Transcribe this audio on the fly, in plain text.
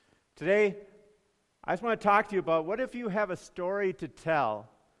Today, I just want to talk to you about what if you have a story to tell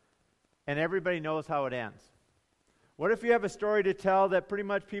and everybody knows how it ends? What if you have a story to tell that pretty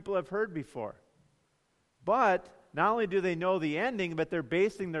much people have heard before? But not only do they know the ending, but they're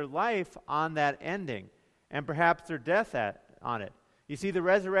basing their life on that ending and perhaps their death on it. You see, the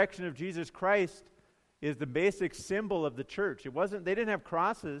resurrection of Jesus Christ is the basic symbol of the church. They didn't have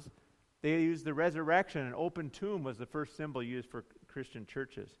crosses. They used the resurrection. An open tomb was the first symbol used for Christian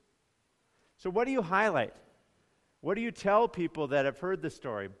churches. So what do you highlight? What do you tell people that have heard the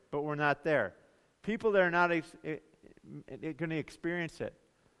story but were not there? People that are not going to experience it.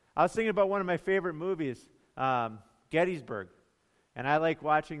 I was thinking about one of my favorite movies, Gettysburg. And I like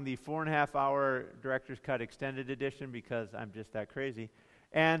watching the 4.5-hour Director's Cut Extended Edition because I'm just that crazy.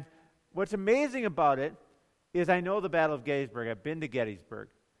 And what's amazing about it is I know the Battle of Gettysburg. I've been to Gettysburg.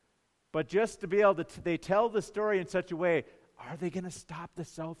 But just to be able to, they tell the story in such a way, are they going to stop the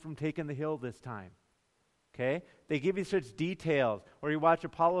South from taking the hill this time? Okay? They give you such details. Or you watch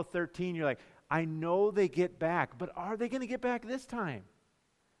Apollo 13, you're like, I know they get back, but are they going to get back this time?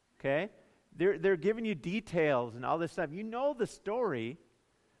 Okay? They're giving you details and all this stuff. You know the story,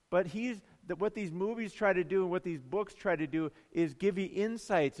 but what these movies try to do and what these books try to do is give you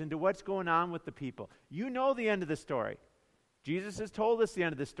insights into what's going on with the people. You know the end of the story. Jesus has told us the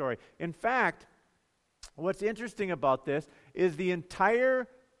end of the story. In fact, what's interesting about this is the entire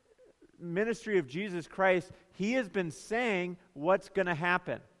ministry of Jesus Christ, he has been saying what's going to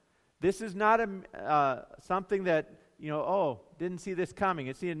happen. This is not something that, didn't see this coming.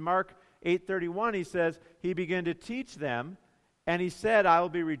 You see, in Mark 8:31, he says, he began to teach them, and he said, I will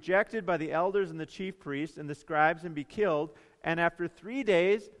be rejected by the elders and the chief priests and the scribes and be killed, and after 3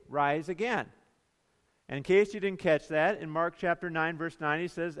 days rise again. And in case you didn't catch that, in Mark chapter 9, verse 9, he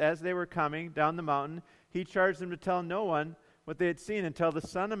says, as they were coming down the mountain, he charged them to tell no one what they had seen until the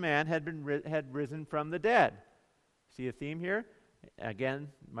Son of Man had risen from the dead. See a theme here? Again,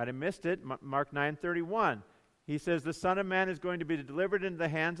 might have missed it. Mark 9:31. He says, the Son of Man is going to be delivered into the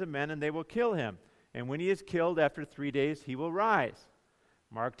hands of men, and they will kill him. And when he is killed, after 3 days, he will rise.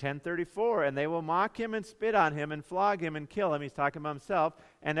 Mark 10:34, and they will mock him and spit on him and flog him and kill him. He's talking about himself.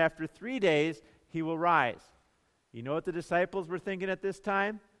 And after 3 days, he will rise. You know what the disciples were thinking at this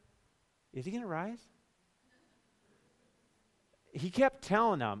time? Is he going to rise? He kept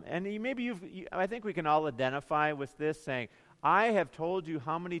telling them, and I think we can all identify with this, saying, I have told you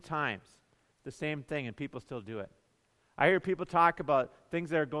how many times the same thing, and people still do it. I hear people talk about things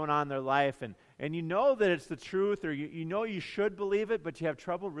that are going on in their life, and you know that it's the truth, or you know you should believe it, but you have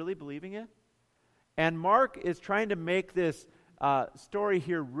trouble really believing it. And Mark is trying to make this story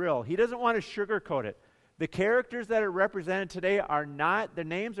here real. He doesn't want to sugarcoat it. The characters that are represented today their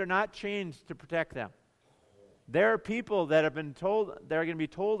names are not changed to protect them. There are people that have been told, that are going to be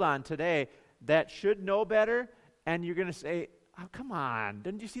told on today that should know better, and you're going to say, oh, come on,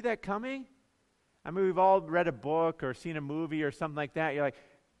 didn't you see that coming? I mean, we've all read a book or seen a movie or something like that. You're like,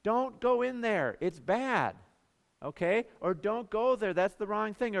 don't go in there. It's bad. Okay? Or don't go there. That's the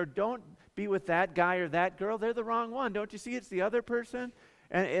wrong thing. Or don't be with that guy or that girl. They're the wrong one. Don't you see it's the other person?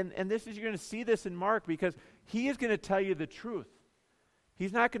 And you're going to see this in Mark because he is going to tell you the truth.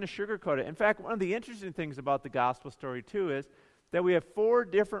 He's not going to sugarcoat it. In fact, one of the interesting things about the gospel story, too, is that we have 4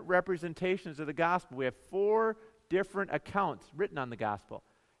 different representations of the gospel. We have 4 different accounts written on the gospel.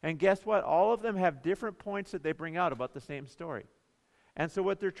 And guess what? All of them have different points that they bring out about the same story. And so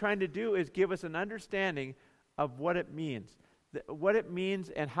what they're trying to do is give us an understanding of what it means.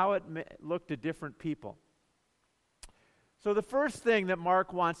 And how it looked to different people. So the first thing that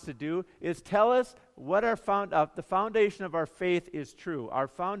Mark wants to do is tell us what the foundation of our faith is true. Our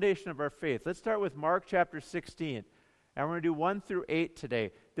foundation of our faith. Let's start with Mark chapter 16. And we're going to do 1 through 8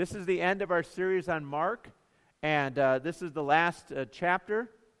 today. This is the end of our series on Mark. And this is the last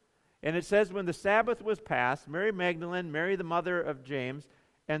chapter. And it says, when the Sabbath was passed, Mary Magdalene, Mary the mother of James,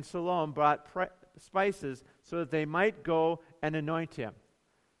 and Salome brought spices so that they might go and anoint him.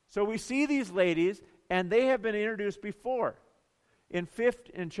 So we see these ladies, and they have been introduced before. In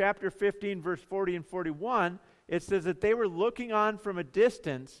chapter 15, verse 40 and 41, it says that they were looking on from a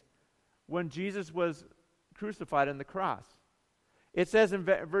distance when Jesus was crucified on the cross. It says in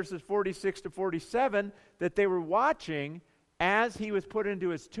verses 46 to 47 that they were watching as he was put into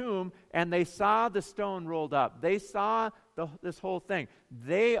his tomb, and they saw the stone rolled up. They saw this whole thing.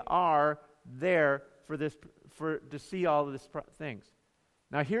 They are there to see all of these things.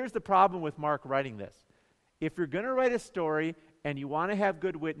 Now, here's the problem with Mark writing this. If you're going to write a story and you want to have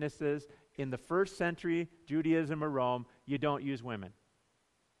good witnesses in the first century Judaism or Rome, you don't use women.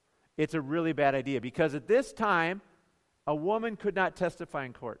 It's a really bad idea because at this time, a woman could not testify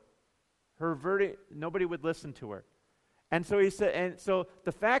in court. her verdict, nobody would listen to her. And so he said, and so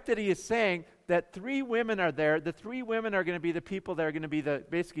the fact that he is saying that 3 women are there, the 3 women are going to be the people that are going to be the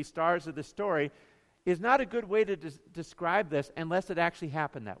basically stars of the story, is not a good way to describe this unless it actually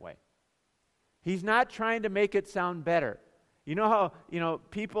happened that way. He's not trying to make it sound better. You know how,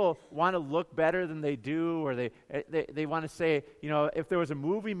 people want to look better than they do, or they want to say, if there was a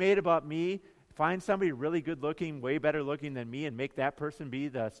movie made about me, find somebody really good looking, way better looking than me, and make that person be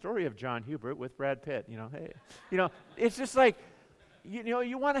the story of John Hubert with Brad Pitt. Hey, it's just like,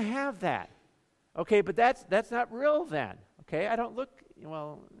 you want to have that. Okay, but that's not real then. Okay, I don't look,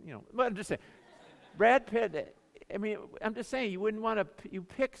 but I'm just saying, Brad Pitt, I'm just saying, you wouldn't want to,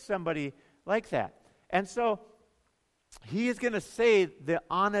 pick somebody like that. And so, he is going to say the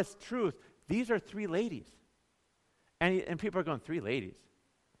honest truth. These are 3 ladies. And people are going, 3 ladies?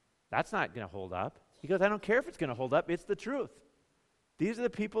 That's not going to hold up. He goes, I don't care if it's going to hold up. It's the truth. These are the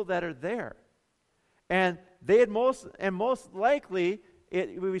people that are there. And they had most likely,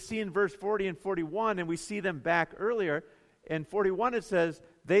 we see in verse 40 and 41, and we see them back earlier. In 41 it says,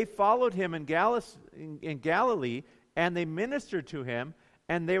 they followed him in Galilee, and they ministered to him,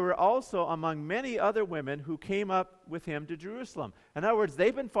 and they were also among many other women who came up with him to Jerusalem. In other words,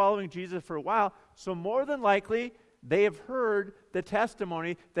 they've been following Jesus for a while, so more than likely, they have heard the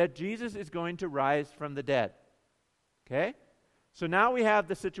testimony that Jesus is going to rise from the dead. Okay? So now we have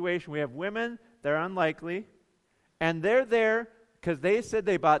the situation. We have women that are unlikely, and they're there because they said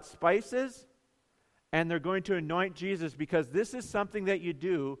they bought spices, and they're going to anoint Jesus because this is something that you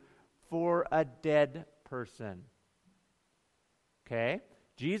do for a dead person. Okay?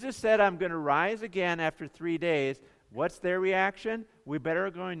 Jesus said, I'm going to rise again after 3 days. What's their reaction? We better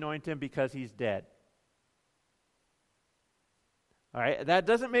go anoint him because he's dead. All right, that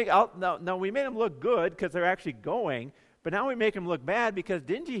doesn't make out. No, we made them look good because they're actually going, but now we make them look bad because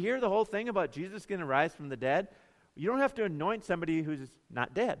didn't you hear the whole thing about Jesus going to rise from the dead? You don't have to anoint somebody who's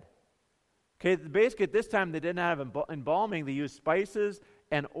not dead. Okay, basically at this time they didn't have embalming. They used spices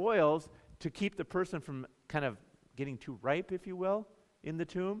and oils to keep the person from kind of getting too ripe, if you will, in the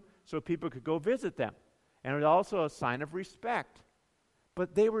tomb, so people could go visit them. And it was also a sign of respect.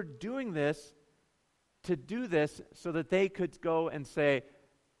 But they were doing this to do this so that they could go and say,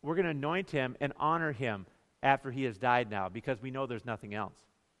 we're going to anoint him and honor him after he has died now, because we know there's nothing else.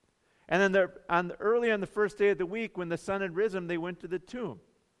 And then early on the first day of the week, when the sun had risen, they went to the tomb.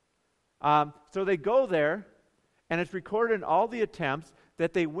 So they go there, and it's recorded in all the attempts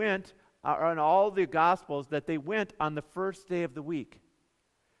that they went, or in all the Gospels, that they went on the first day of the week.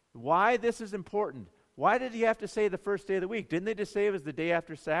 Why this is important? Why did he have to say the first day of the week? Didn't they just say it was the day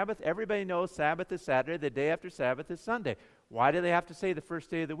after Sabbath? Everybody knows Sabbath is Saturday, the day after Sabbath is Sunday. Why do they have to say the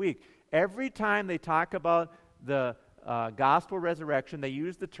first day of the week? Every time they talk about the gospel resurrection, they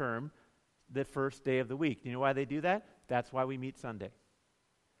use the term the first day of the week. Do you know why they do that? That's why we meet Sunday.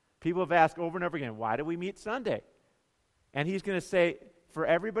 People have asked over and over again, why do we meet Sunday? And he's going to say, for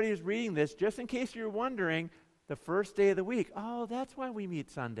everybody who's reading this, just in case you're wondering, the first day of the week. Oh, that's why we meet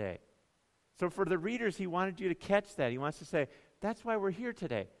Sunday. So for the readers, he wanted you to catch that. He wants to say, that's why we're here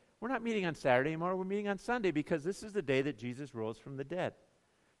today. We're not meeting on Saturday anymore. We're meeting on Sunday because this is the day that Jesus rose from the dead.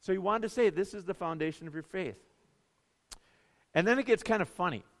 So he wanted to say, this is the foundation of your faith. And then it gets kind of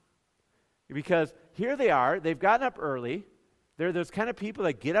funny because here they are. They've gotten up early. They're those kind of people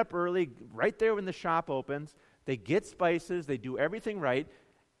that get up early right there when the shop opens. They get spices. They do everything right.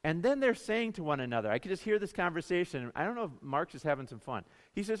 And then they're saying to one another, I could just hear this conversation. I don't know if Mark's just having some fun.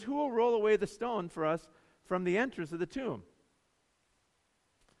 He says, who will roll away the stone for us from the entrance of the tomb?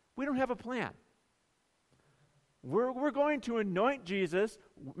 We don't have a plan. We're going to anoint Jesus.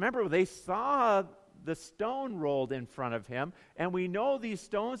 Remember, they saw the stone rolled in front of him, and we know these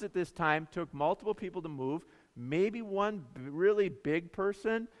stones at this time took multiple people to move, maybe one really big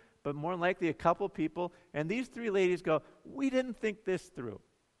person, but more than likely a couple people. And these 3 ladies go, we didn't think this through.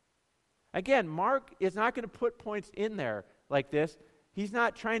 Again, Mark is not going to put points in there like this. He's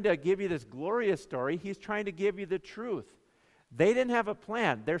not trying to give you this glorious story. He's trying to give you the truth. They didn't have a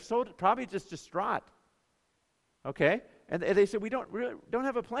plan. They're so probably just distraught. Okay? And they said, we don't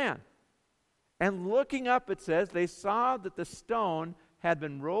have a plan. And looking up, it says, they saw that the stone had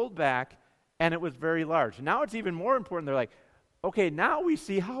been rolled back, and it was very large. Now it's even more important. They're like, okay, now we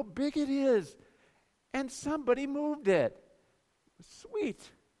see how big it is. And somebody moved it. Sweet.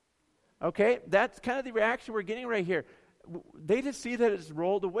 Okay, that's kind of the reaction we're getting right here. They just see that it's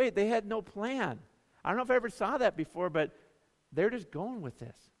rolled away. They had no plan. I don't know if I ever saw that before, but they're just going with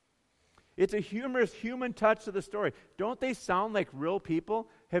this. It's a humorous human touch to the story. Don't they sound like real people?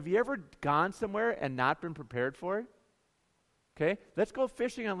 Have you ever gone somewhere and not been prepared for it? Okay? Let's go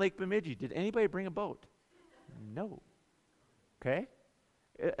fishing on Lake Bemidji. Did anybody bring a boat? No. Okay?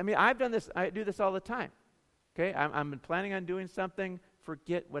 I mean, I've done this. I do this all the time. Okay? I'm planning on doing something.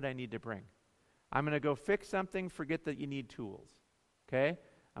 Forget what I need to bring. I'm going to go fix something. Forget that you need tools. Okay?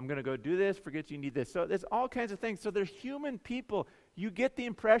 I'm going to go do this. Forget you need this. So there's all kinds of things. So they're human people. You get the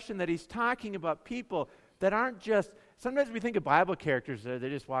impression that he's talking about people that aren't just, sometimes we think of Bible characters, they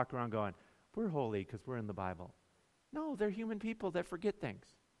just walk around going, we're holy because we're in the Bible. No, they're human people that forget things.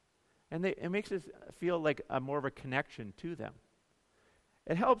 And it makes us feel like more of a connection to them.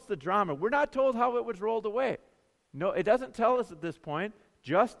 It helps the drama. We're not told how it was rolled away. No, it doesn't tell us at this point,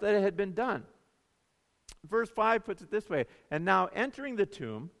 just that it had been done. Verse 5 puts it this way, and now entering the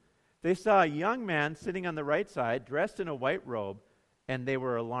tomb, they saw a young man sitting on the right side, dressed in a white robe, and they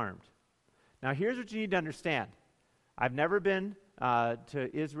were alarmed. Now here's what you need to understand. I've never been to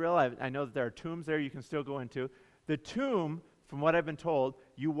Israel. I know that there are tombs there you can still go into. The tomb, from what I've been told,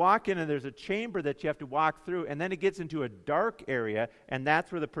 you walk in and there's a chamber that you have to walk through, and then it gets into a dark area, and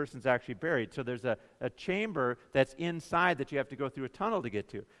that's where the person's actually buried. So there's a chamber that's inside that you have to go through a tunnel to get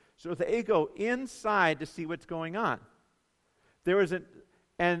to. So they go inside to see what's going on.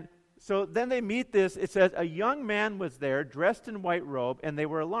 And so then they meet this. It says, a young man was there, dressed in white robe, and they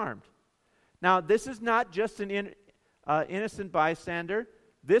were alarmed. Now, this is not just an innocent bystander.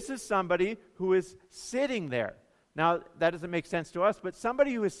 This is somebody who is sitting there. Now, that doesn't make sense to us, but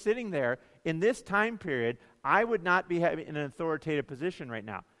somebody who is sitting there in this time period, I would not be in an authoritative position right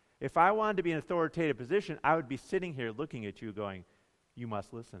now. If I wanted to be in an authoritative position, I would be sitting here looking at you going, you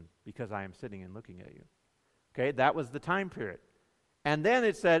must listen because I am sitting and looking at you. Okay, that was the time period. And then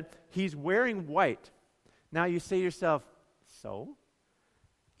it said, he's wearing white. Now you say to yourself, so?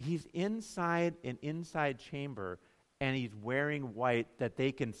 He's inside an inside chamber, and he's wearing white that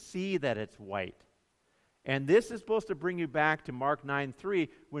they can see that it's white. And this is supposed to bring you back to Mark 9:3.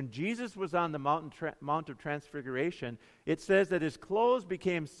 When Jesus was on the Mount of Transfiguration, it says that his clothes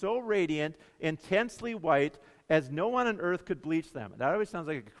became so radiant, intensely white, as no one on earth could bleach them. That always sounds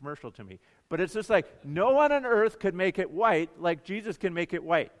like a commercial to me. But it's just like, no one on earth could make it white like Jesus can make it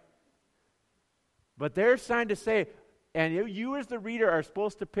white. But they're trying to say, and you as the reader are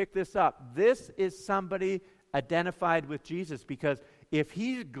supposed to pick this up. This is somebody identified with Jesus, because if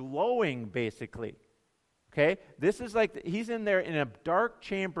he's glowing, basically, okay, this is like he's in there in a dark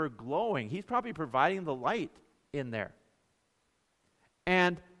chamber glowing. He's probably providing the light in there.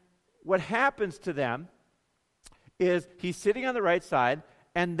 And what happens to them is he's sitting on the right side,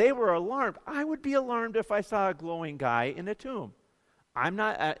 and they were alarmed. I would be alarmed if I saw a glowing guy in a tomb. I'm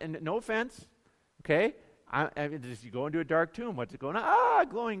not, and no offense, okay? You go into a dark tomb. What's it going on? A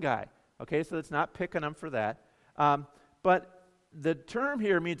glowing guy. Okay, so it's not picking them for that. But the term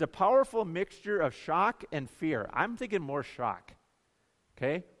here means a powerful mixture of shock and fear. I'm thinking more shock.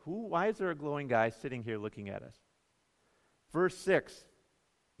 Okay, why is there a glowing guy sitting here looking at us? Verse 6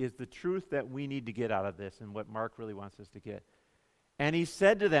 is the truth that we need to get out of this and what Mark really wants us to get. And he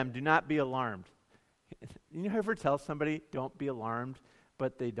said to them, do not be alarmed. You ever tell somebody, don't be alarmed,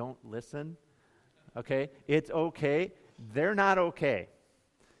 but they don't listen? Okay, it's okay. They're not okay.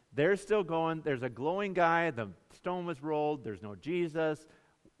 They're still going, there's a glowing guy, the stone was rolled, there's no Jesus.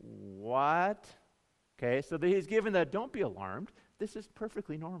 What? Okay, so he's given that, don't be alarmed. This is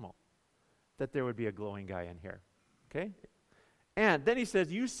perfectly normal that there would be a glowing guy in here. Okay? And then he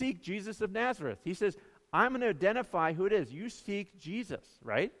says, you seek Jesus of Nazareth. He says, I'm going to identify who it is. You seek Jesus,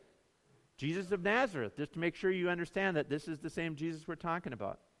 right? Jesus of Nazareth, just to make sure you understand that this is the same Jesus we're talking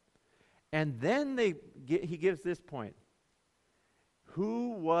about. And then he gives this point.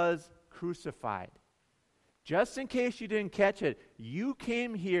 Who was crucified? Just in case you didn't catch it, you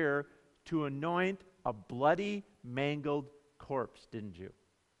came here to anoint a bloody, mangled corpse, didn't you?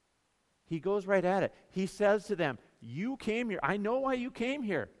 He goes right at it. He says to them, you came here. I know why you came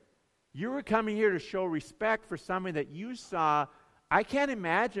here. You were coming here to show respect for somebody that you saw. I can't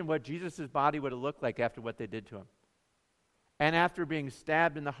imagine what Jesus' body would have looked like after what they did to him. And after being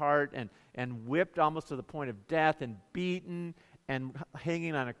stabbed in the heart and whipped almost to the point of death and beaten and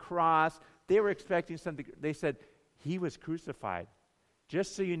hanging on a cross, they were expecting something. They said, he was crucified.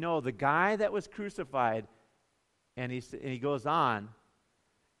 Just so you know, the guy that was crucified, and he goes on,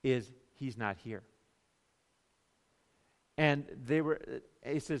 he's not here. And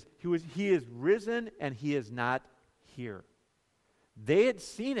he says, he is risen and he is not here. They had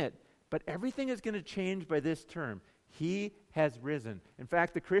seen it, but everything is going to change by this term. He has risen. In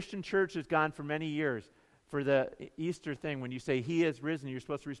fact, the Christian church has gone for many years for the Easter thing. When you say he has risen, you're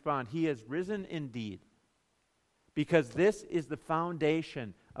supposed to respond, he has risen indeed. Because this is the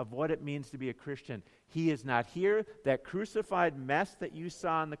foundation of what it means to be a Christian. He is not here. That crucified mess that you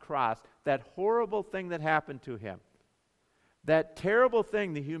saw on the cross, that horrible thing that happened to him, that terrible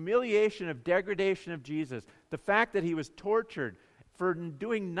thing, the humiliation of degradation of Jesus, the fact that he was tortured for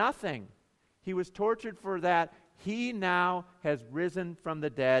doing nothing. He was tortured for that. He now has risen from the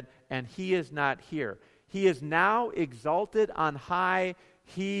dead, and he is not here. He is now exalted on high.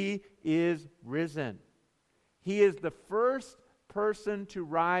 He is risen. He is the first person to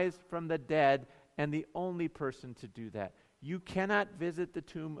rise from the dead and the only person to do that. You cannot visit the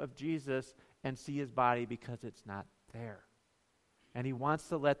tomb of Jesus and see his body because it's not there. And he wants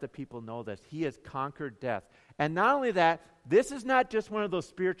to let the people know this. He has conquered death. And not only that, this is not just one of those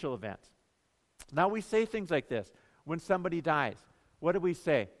spiritual events. Now we say things like this. When somebody dies, what do we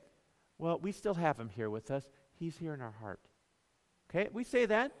say? Well, we still have him here with us. He's here in our heart. Okay, we say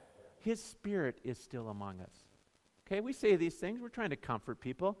that. His spirit is still among us. Okay, we say these things. We're trying to comfort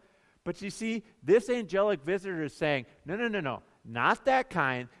people. But you see, this angelic visitor is saying, no, not that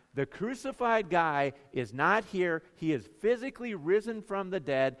kind. The crucified guy is not here. He is physically risen from the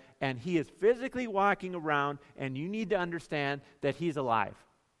dead, and he is physically walking around, and you need to understand that he's alive.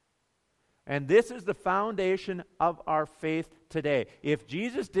 And this is the foundation of our faith today. If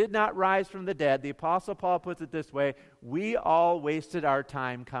Jesus did not rise from the dead, the Apostle Paul puts it this way, we all wasted our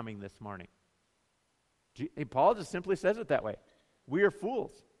time coming this morning. Paul just simply says it that way. We are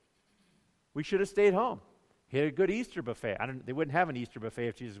fools. We should have stayed home. He had a good Easter buffet. They wouldn't have an Easter buffet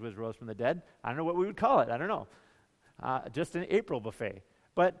if Jesus was rose from the dead. I don't know what we would call it. I don't know. Just an April buffet.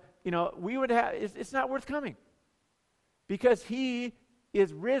 But, we would have, it's not worth coming. Because he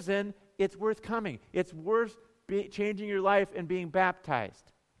is risen, it's worth coming. It's worth changing your life and being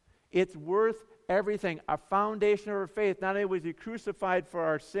baptized. It's worth everything. A foundation of our faith. Not only was he crucified for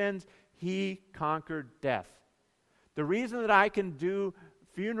our sins, he conquered death. The reason that I can do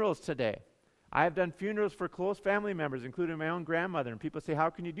funerals today, I have done funerals for close family members, including my own grandmother, and people say, how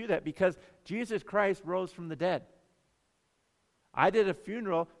can you do that? Because Jesus Christ rose from the dead. I did a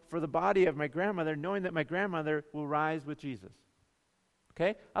funeral for the body of my grandmother, knowing that my grandmother will rise with Jesus.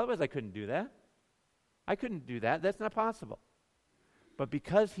 Okay? Otherwise, I couldn't do that. I couldn't do that. That's not possible. But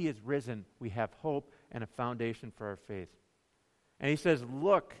because he is risen, we have hope and a foundation for our faith. And he says,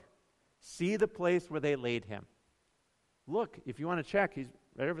 look, see the place where they laid him. Look, if you want to check, he's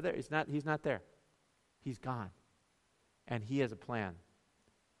right over there. He's not there. He's gone. And he has a plan.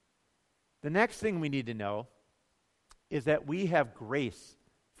 The next thing we need to know is that we have grace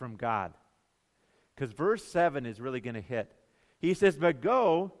from God. Because verse 7 is really going to hit. He says, but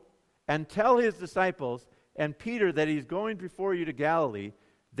go and tell his disciples and Peter that he's going before you to Galilee.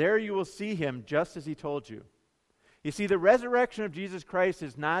 There you will see him just as he told you. You see, the resurrection of Jesus Christ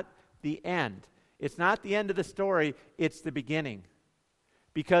is not the end. It's not the end of the story. It's the beginning.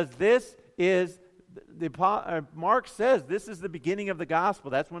 Because this is, Mark says this is the beginning of the gospel.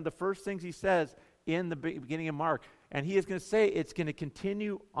 That's one of the first things he says in the beginning of Mark. And he is going to say it's going to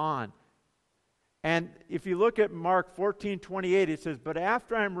continue on. And if you look at Mark 14:28, it says, but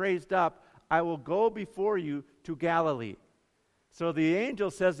after I'm raised up, I will go before you to Galilee. So the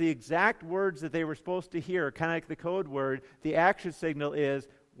angel says the exact words that they were supposed to hear, kind of like the code word. The action signal is,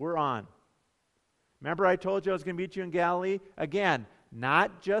 we're on. Remember I told you I was going to meet you in Galilee? Again,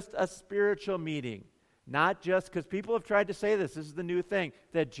 not just a spiritual meeting. Not just, because people have tried to say this is the new thing,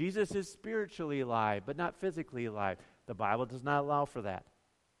 that Jesus is spiritually alive, but not physically alive. The Bible does not allow for that.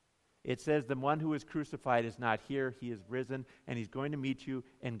 It says the one who was crucified is not here, he is risen, and he's going to meet you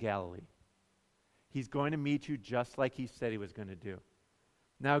in Galilee. He's going to meet you just like he said he was going to do.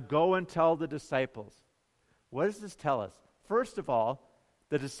 Now go and tell the disciples. What does this tell us? First of all,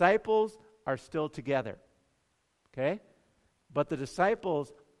 the disciples are still together. Okay? But the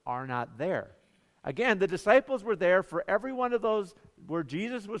disciples are not there. Again, the disciples were there for every one of those where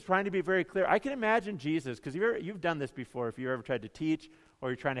Jesus was trying to be very clear. I can imagine Jesus, because you've done this before if you've ever tried to teach or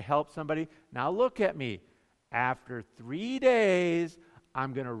you're trying to help somebody. Now look at me. After 3 days,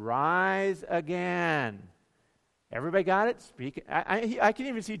 I'm going to rise again. Everybody got it? Speak. I can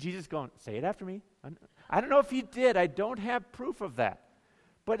even see Jesus going, say it after me. I don't know if he did. I don't have proof of that.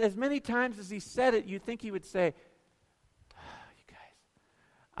 But as many times as he said it, you'd think he would say, you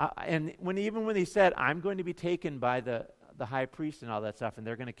guys. And when he said, I'm going to be taken by the high priest and all that stuff, and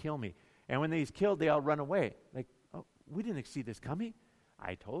they're going to kill me. And when he's killed, they all run away. Like, oh, we didn't see this coming.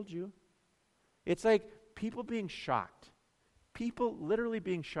 I told you. It's like people being shocked. People literally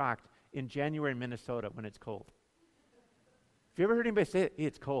being shocked in January in Minnesota when it's cold. Have you ever heard anybody say, hey,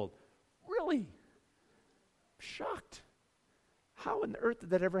 it's cold? Really? Shocked. How on earth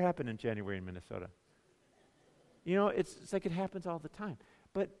did that ever happen in January in Minnesota? It's like it happens all the time.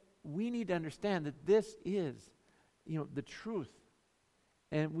 But we need to understand that this is, the truth.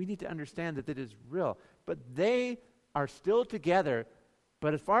 And we need to understand that it is real. But they are still together,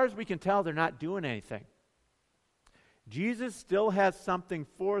 but as far as we can tell, they're not doing anything. Jesus still has something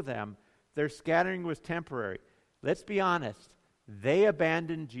for them. Their scattering was temporary. Let's be honest. They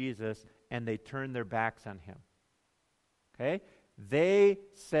abandoned Jesus and they turned their backs on him. Okay? They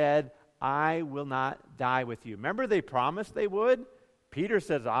said, I will not die with you. Remember they promised they would? Peter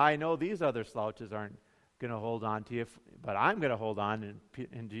says, I know these other slouches aren't going to hold on to you, but I'm going to hold on.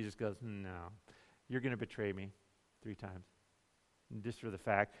 And Jesus goes, no, you're going to betray me 3 times. And just for the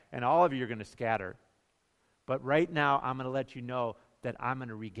fact. And all of you are going to scatter. But right now, I'm going to let you know that I'm going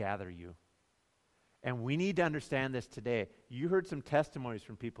to regather you. And we need to understand this today. You heard some testimonies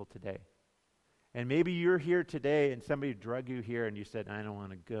from people today. And maybe you're here today and somebody drug you here and you said, I don't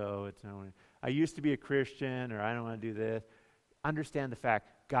want to go. I used to be a Christian, or I don't want to do this. Understand the fact,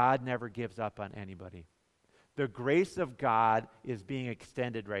 God never gives up on anybody. The grace of God is being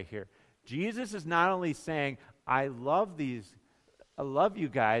extended right here. Jesus is not only saying, I love you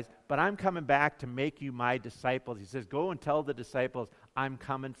guys, but I'm coming back to make you my disciples. He says, go and tell the disciples I'm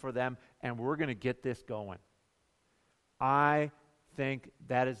coming for them, and we're going to get this going. I think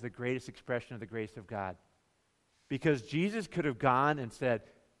that is the greatest expression of the grace of God. Because Jesus could have gone and said,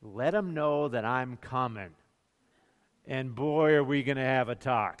 let them know that I'm coming. And boy, are we going to have a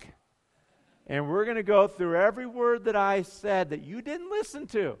talk. And we're going to go through every word that I said that you didn't listen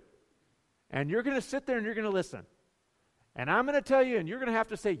to. And you're going to sit there and you're going to listen. And I'm going to tell you, and you're going to have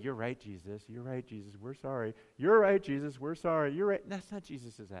to say, you're right, Jesus. You're right, Jesus. We're sorry. You're right, Jesus. We're sorry. You're right. That's not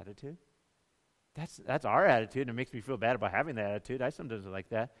Jesus' attitude. That's our attitude, and it makes me feel bad about having that attitude. I sometimes like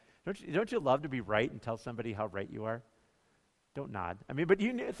that. Don't you love to be right and tell somebody how right you are? Don't nod. But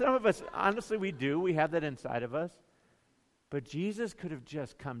some of us, honestly, we do. We have that inside of us. But Jesus could have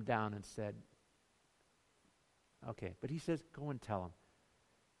just come down and said, okay. But he says, go and tell him.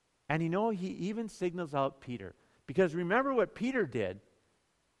 And he even signals out Peter. Because remember what Peter did.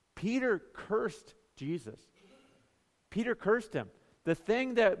 Peter cursed Jesus. Peter cursed him. The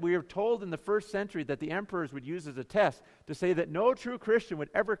thing that we are told in the first century that the emperors would use as a test to say that no true Christian would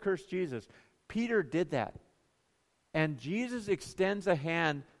ever curse Jesus, Peter did that. And Jesus extends a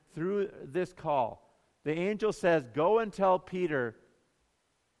hand through this call. The angel says, go and tell Peter,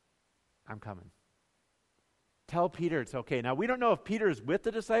 I'm coming. Tell Peter it's okay. Now, we don't know if Peter is with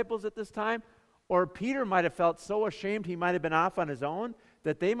the disciples at this time, or Peter might have felt so ashamed he might have been off on his own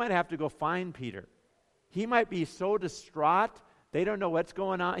that they might have to go find Peter. He might be so distraught. They don't know what's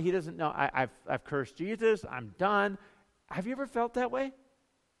going on. He doesn't know. I've cursed Jesus. I'm done. Have you ever felt that way?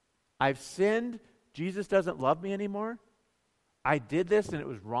 I've sinned. Jesus doesn't love me anymore. I did this and it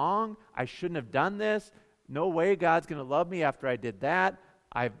was wrong. I shouldn't have done this. No way God's going to love me after I did that.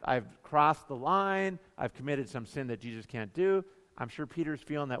 I've crossed the line. I've committed some sin that Jesus can't do. I'm sure Peter's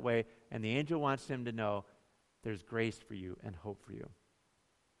feeling that way, and the angel wants him to know there's grace for you and hope for you.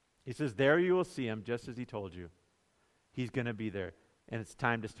 He says, there you will see him just as he told you. He's going to be there, and it's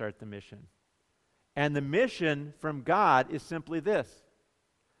time to start the mission. And the mission from God is simply this.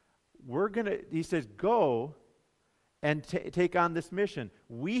 He says, go and take on this mission.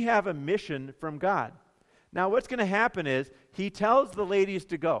 We have a mission from God. Now, what's going to happen is he tells the ladies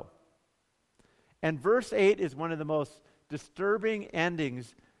to go. And verse 8 is one of the most disturbing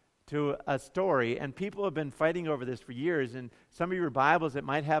endings to a story, and people have been fighting over this for years. And some of your Bibles, it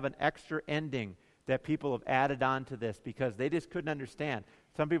might have an extra ending that people have added on to this because they just couldn't understand.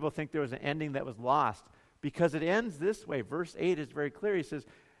 Some people think there was an ending that was lost because it ends this way. Verse 8 is very clear. He says,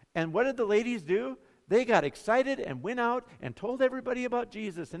 and what did the ladies do? They got excited and went out and told everybody about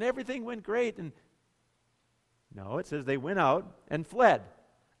Jesus, and everything went great. And no, it says they went out and fled.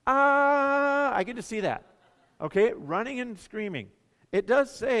 I get to see that. Okay, running and screaming. It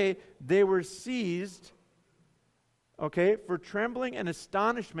does say they were seized, okay, for trembling and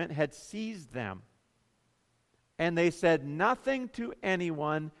astonishment had seized them. And they said nothing to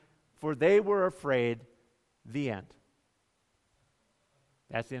anyone, for they were afraid. The end.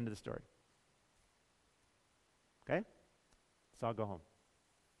 That's the end of the story. Okay? Let's all go home.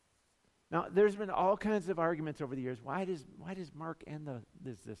 Now, there's been all kinds of arguments over the years. Why does Mark end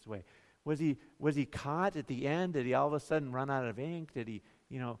this way? Was he caught at the end? Did he all of a sudden run out of ink? Did he,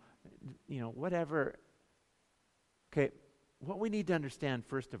 whatever? Okay, what we need to understand,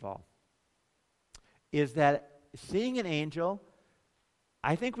 first of all, is that seeing an angel,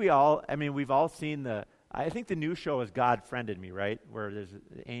 I think we've all seen I think the new show is God Friended Me, right? Where there's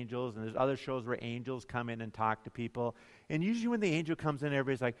angels, and there's other shows where angels come in and talk to people. And usually when the angel comes in,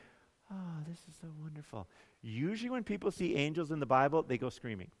 everybody's like, Oh, this is so wonderful. Usually when people see angels in the Bible, they go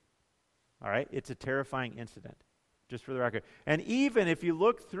screaming. All right? It's a terrifying incident, just for the record. And even if you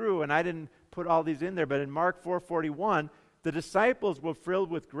look through, and I didn't put all these in there, but in Mark 4:41, the disciples were filled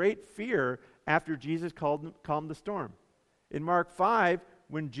with great fear after Jesus calmed the storm. In Mark 5,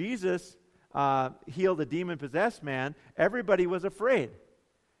 when Jesus healed a demon-possessed man, everybody was afraid.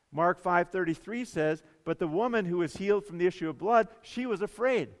 Mark 5:33 says, but the woman who was healed from the issue of blood, she was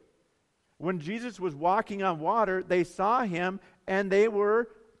afraid. When Jesus was walking on water, they saw him and they were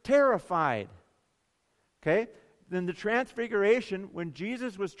terrified. Okay? Then the transfiguration, when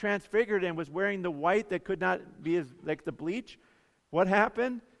Jesus was transfigured and was wearing the white that could not be as like the bleach, what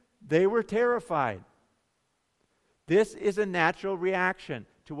happened? They were terrified. This is a natural reaction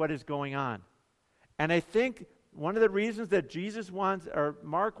to what is going on. And I think one of the reasons that Jesus wants, or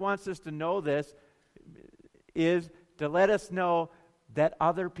Mark wants us to know this, is to let us know that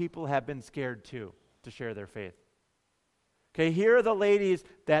other people have been scared too to share their faith. Okay, here are the ladies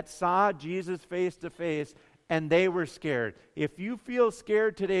that saw Jesus face to face, and they were scared. If you feel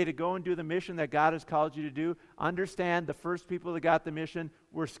scared today to go and do the mission that God has called you to do, understand the first people that got the mission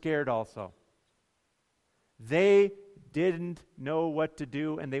were scared also. They didn't know what to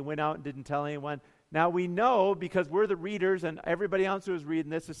do, and they went out and didn't tell anyone. Now we know, because we're the readers, and everybody else who is reading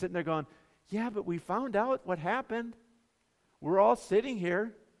this is sitting there going, yeah, but we found out what happened. We're all sitting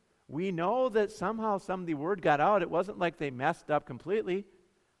here. We know that somehow some of the word got out. It wasn't like they messed up completely.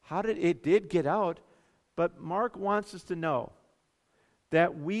 It did get out. But Mark wants us to know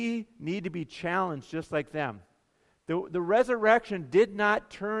that we need to be challenged just like them. The resurrection did not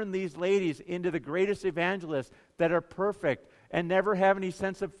turn these ladies into the greatest evangelists that are perfect and never have any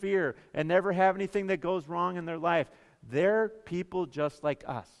sense of fear and never have anything that goes wrong in their life. They're people just like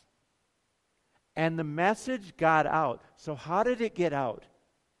us. And the message got out. So how did it get out?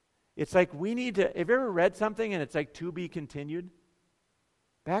 It's like we need to, have you ever read something and it's like to be continued?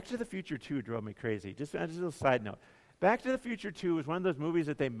 Back to the Future 2 drove me crazy. Just a little side note. Back to the Future 2 was one of those movies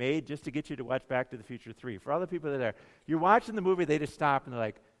that they made just to get you to watch Back to the Future 3. For all the people that are there, you're watching the movie, they just stop and they're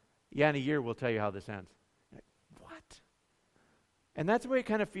like, yeah, in a year we'll tell you how this ends. Like, what? And that's the way it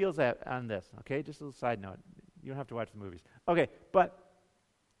kind of feels on this, okay? Just a little side note. You don't have to watch the movies. Okay, but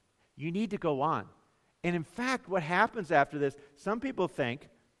you need to go on. And in fact, what happens after this, some people think,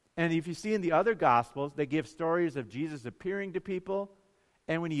 and if you see in the other Gospels, they give stories of Jesus appearing to people,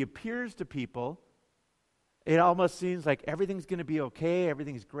 and when he appears to people, it almost seems like everything's going to be okay,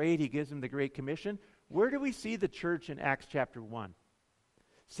 everything's great, he gives them the Great Commission. Where do we see the church in Acts chapter 1?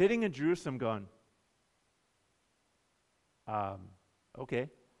 Sitting in Jerusalem going, okay.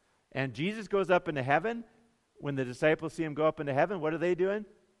 And Jesus goes up into heaven. When the disciples see him go up into heaven, what are they doing?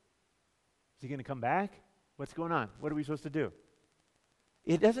 Is he going to come back? What's going on? What are we supposed to do?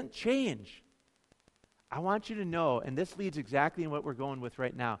 It doesn't change. I want you to know, and this leads exactly in what we're going with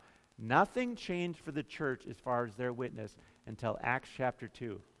right now. Nothing changed for the church as far as their witness until Acts chapter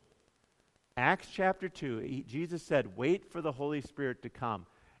 2. Acts chapter 2, Jesus said, wait for the Holy Spirit to come,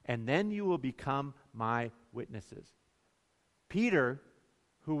 and then you will become my witnesses. Peter,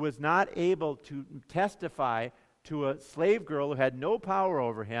 who was not able to testify to a slave girl who had no power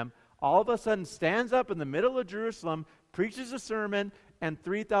over him, all of a sudden stands up in the middle of Jerusalem, preaches a sermon, and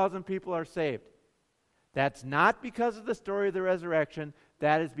 3,000 people are saved. That's not because of the story of the resurrection.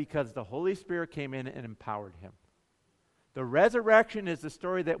 That is because the Holy Spirit came in and empowered him. The resurrection is the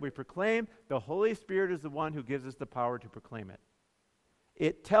story that we proclaim. The Holy Spirit is the one who gives us the power to proclaim it.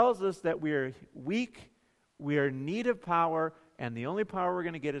 It tells us that we are weak, we are in need of power, and the only power we're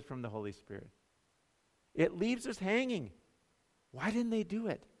going to get is from the Holy Spirit. It leaves us hanging. Why didn't they do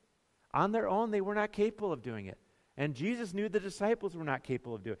it? On their own, they were not capable of doing it. And Jesus knew the disciples were not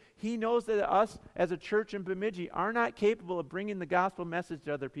capable of doing it. He knows that us as a church in Bemidji are not capable of bringing the gospel message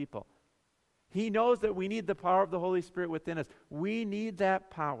to other people. He knows that we need the power of the Holy Spirit within us. We need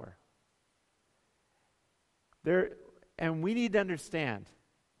that power. And we need to understand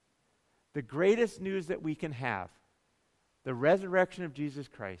the greatest news that we can have, the resurrection of Jesus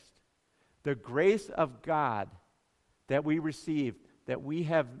Christ, the grace of God that we receive, that we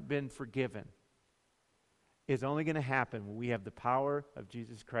have been forgiven, is only going to happen when we have the power of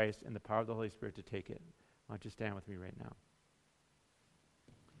Jesus Christ and the power of the Holy Spirit to take it. Why don't you stand with me right now?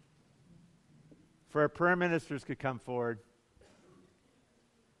 For our prayer ministers could come forward.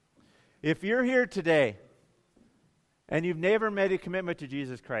 If you're here today and you've never made a commitment to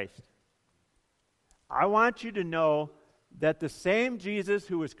Jesus Christ, I want you to know that the same Jesus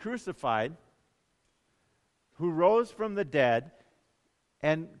who was crucified, who rose from the dead,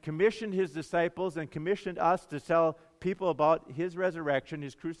 and commissioned his disciples and commissioned us to tell people about his resurrection,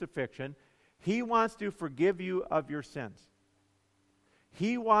 his crucifixion. He wants to forgive you of your sins.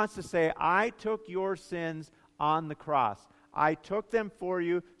 He wants to say, I took your sins on the cross. I took them for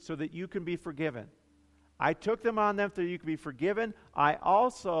you so that you can be forgiven. I took them on them so you can be forgiven. I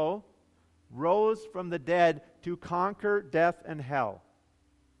also rose from the dead to conquer death and hell.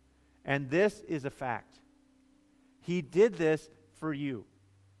 And this is a fact. He did this for you.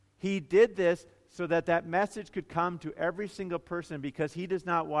 He did this so that that message could come to every single person, because he does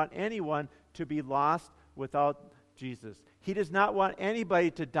not want anyone to be lost without Jesus. He does not want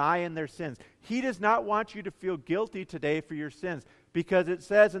anybody to die in their sins. He does not want you to feel guilty today for your sins, because it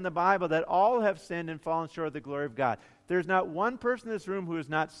says in the Bible that all have sinned and fallen short of the glory of God. There's not one person in this room who has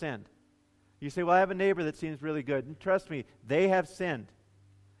not sinned. You say, well, I have a neighbor that seems really good. And trust me, they have sinned.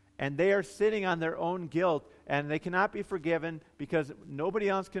 And they are sitting on their own guilt, and they cannot be forgiven because nobody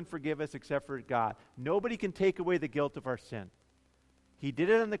else can forgive us except for God. Nobody can take away the guilt of our sin. He did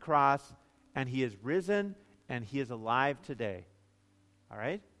it on the cross, and he is risen, and he is alive today. All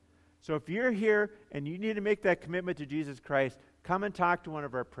right? So if you're here and you need to make that commitment to Jesus Christ, come and talk to one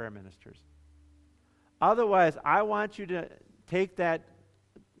of our prayer ministers. Otherwise, I want you to take that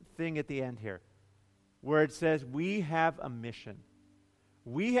thing at the end here where it says we have a mission.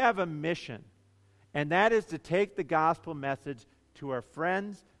 We have a mission, and that is to take the gospel message to our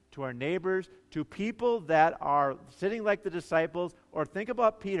friends, to our neighbors, to people that are sitting like the disciples, or think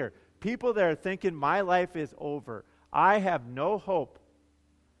about Peter. People that are thinking, my life is over. I have no hope.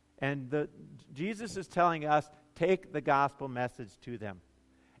 And Jesus is telling us, take the gospel message to them.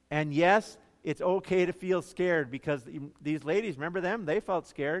 And yes, it's okay to feel scared, because these ladies, remember them? They felt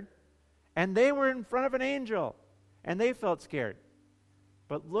scared. And they were in front of an angel, and they felt scared.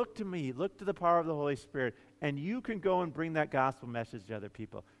 But look to me, look to the power of the Holy Spirit, and you can go and bring that gospel message to other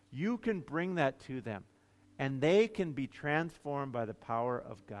people. You can bring that to them, and they can be transformed by the power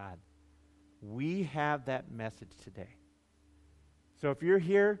of God. We have that message today. So if you're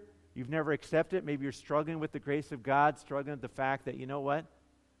here, you've never accepted it, maybe you're struggling with the grace of God, struggling with the fact that, you know what,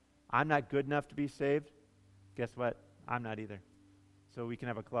 I'm not good enough to be saved. Guess what? I'm not either. So we can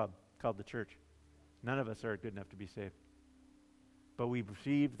have a club called the church. None of us are good enough to be saved. But we've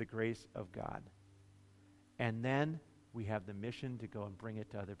received the grace of God. And then we have the mission to go and bring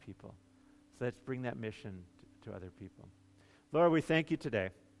it to other people. So let's bring that mission to other people. Lord, we thank you today.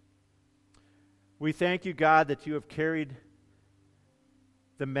 We thank you, God, that you have carried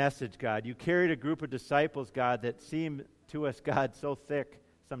the message, God. You carried a group of disciples, God, that seem to us, God, so thick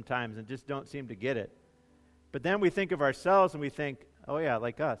sometimes and just don't seem to get it. But then we think of ourselves and we think, oh yeah,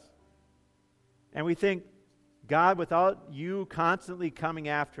 like us. And we think, God, without you constantly coming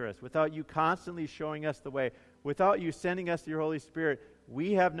after us, without you constantly showing us the way, without you sending us your Holy Spirit,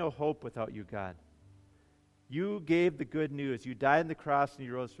 we have no hope without you, God. You gave the good news. You died on the cross and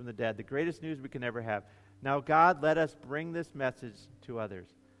you rose from the dead, the greatest news we can ever have. Now, God, let us bring this message to others.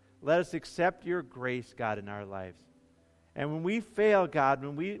 Let us accept your grace, God, in our lives. And when we fail, God,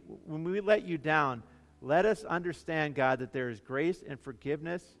 when we let you down, let us understand, God, that there is grace and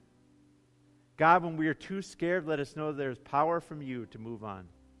forgiveness. God, when we are too scared, let us know that there is power from you to move on.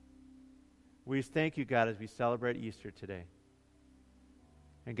 We thank you, God, as we celebrate Easter today.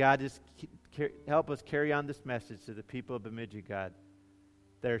 And God, just help us carry on this message to the people of Bemidji, God,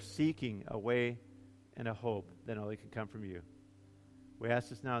 that are seeking a way and a hope that only can come from you. We ask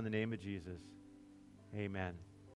this now in the name of Jesus. Amen.